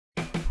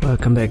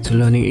Welcome back to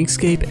Learning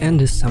Inkscape, and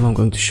this time I'm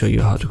going to show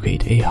you how to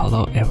create a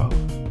hollow arrow.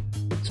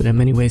 So there are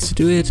many ways to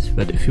do it,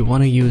 but if you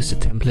want to use the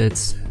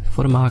templates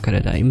for the marker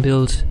that are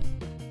inbuilt,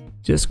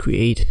 just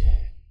create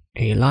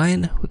a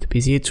line with the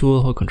Bezier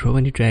tool, hold Ctrl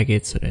when you drag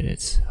it so that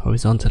it's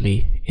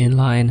horizontally in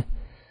line.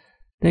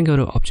 Then go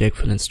to Object,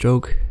 Fill and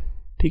Stroke,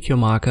 pick your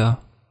marker.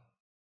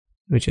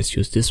 We just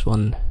use this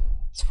one,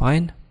 it's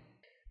fine.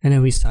 And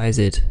then we size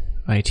it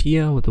right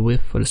here with the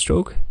width for the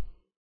stroke,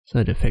 so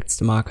it affects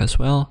the marker as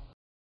well.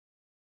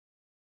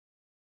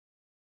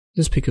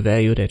 Just pick a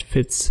value that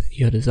fits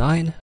your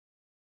design.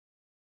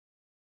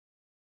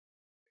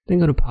 Then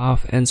go to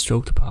Path and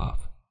stroke the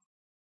path.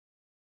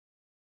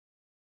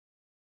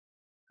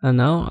 And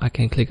now I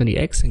can click on the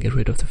X and get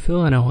rid of the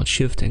fill, and I hold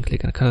Shift and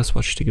click on the color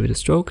swatch to give it a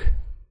stroke.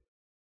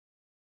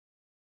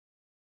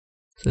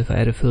 So if I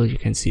add a fill, you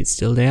can see it's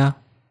still there.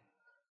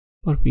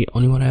 But we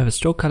only want to have a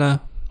stroke color,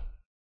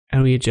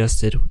 and we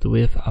adjust it with the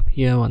width up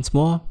here once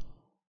more.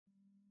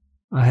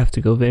 I have to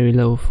go very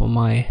low for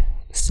my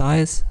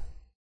size.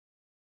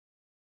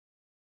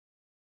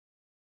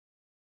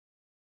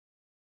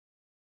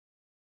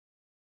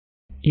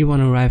 You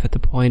want to arrive at the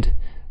point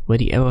where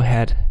the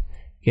arrowhead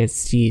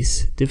gets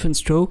these different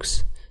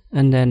strokes,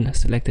 and then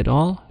select it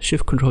all,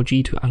 Shift Ctrl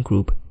G to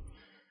ungroup.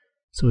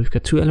 So we've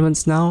got two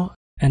elements now,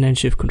 and then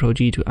Shift Ctrl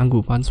G to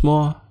ungroup once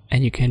more,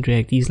 and you can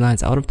drag these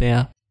lines out of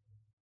there.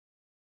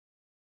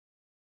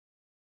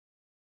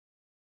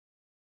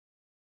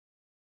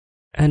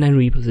 And then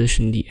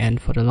reposition the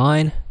end for the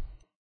line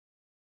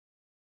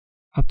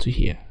up to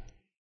here.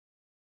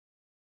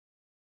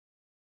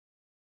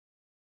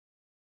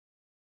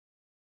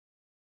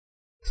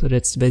 So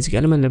that's the basic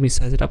element. Let me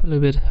size it up a little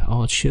bit. I'll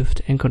hold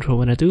Shift and Ctrl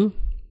when I do.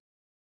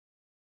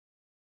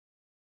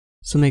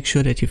 So make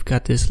sure that you've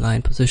got this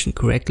line positioned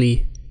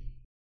correctly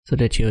so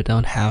that you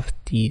don't have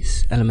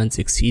these elements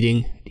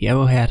exceeding the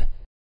arrowhead.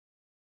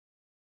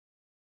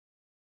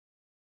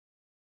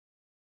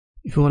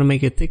 If you want to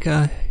make it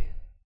thicker,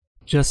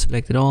 just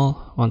select it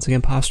all. Once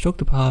again, path, stroke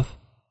the path.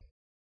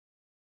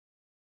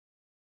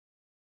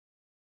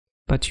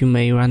 But you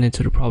may run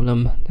into the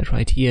problem that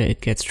right here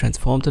it gets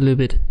transformed a little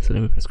bit. So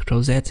let me press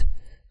Ctrl Z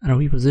and I'll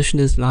reposition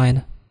this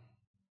line.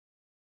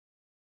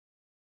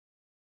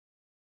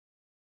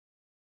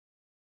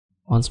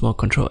 Once more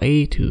Ctrl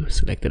A to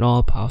select it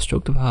all, path,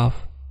 stroke the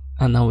path,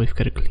 and now we've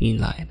got a clean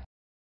line.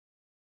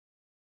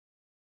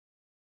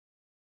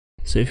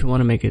 So if you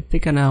want to make it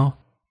thicker now,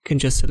 you can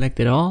just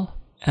select it all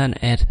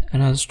and add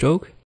another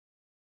stroke.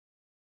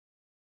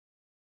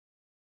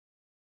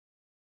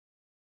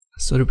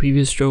 So the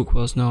previous stroke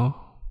was now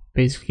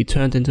basically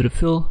turned into the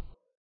fill,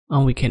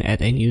 and we can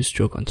add a new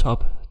stroke on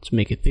top to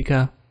make it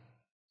thicker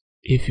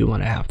if you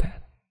want to have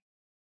that.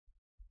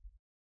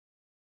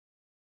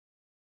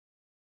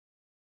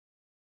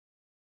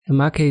 In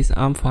my case,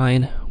 I'm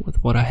fine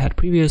with what I had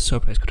previous, so I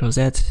press Ctrl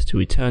Z to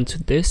return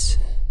to this.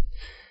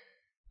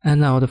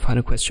 And now the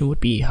final question would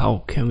be,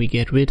 how can we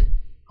get rid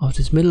of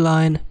this middle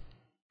line?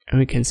 And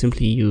we can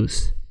simply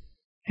use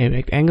a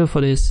rectangle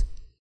for this.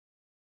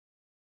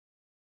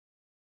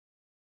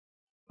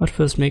 But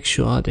first make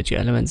sure that your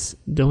elements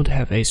don't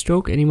have a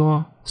stroke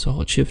anymore, so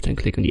hold Shift and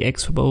click on the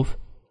X for both.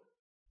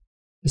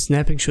 The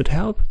snapping should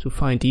help to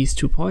find these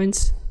 2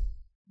 points.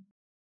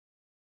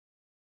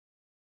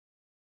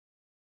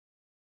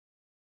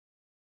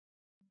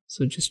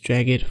 So just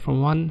drag it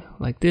from one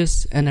like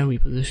this and then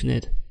reposition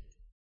it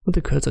with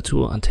the cursor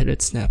tool until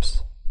it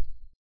snaps.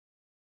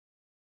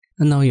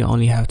 And now you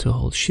only have to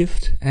hold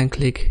Shift and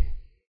click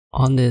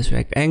on this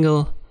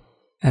rectangle,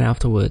 and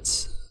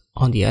afterwards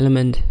on the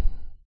element.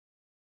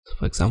 So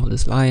for example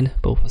this line,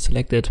 both are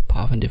selected,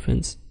 path and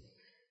difference.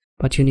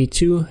 But you need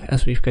two,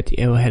 as we've got the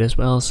arrowhead as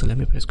well, so let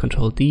me press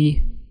Ctrl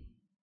D.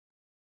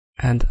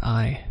 And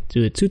I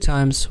do it 2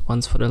 times,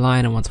 once for the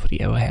line and once for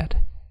the arrowhead.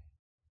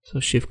 So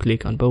Shift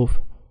click on both,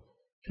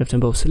 have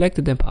them both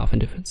selected, then path and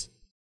difference.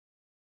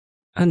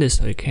 And this is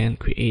how you can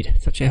create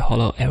such a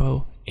hollow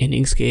arrow in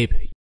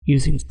Inkscape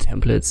using the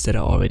templates that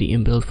are already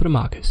inbuilt for the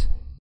markers.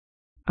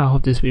 I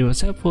hope this video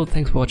was helpful,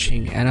 thanks for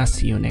watching, and I'll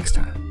see you next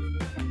time.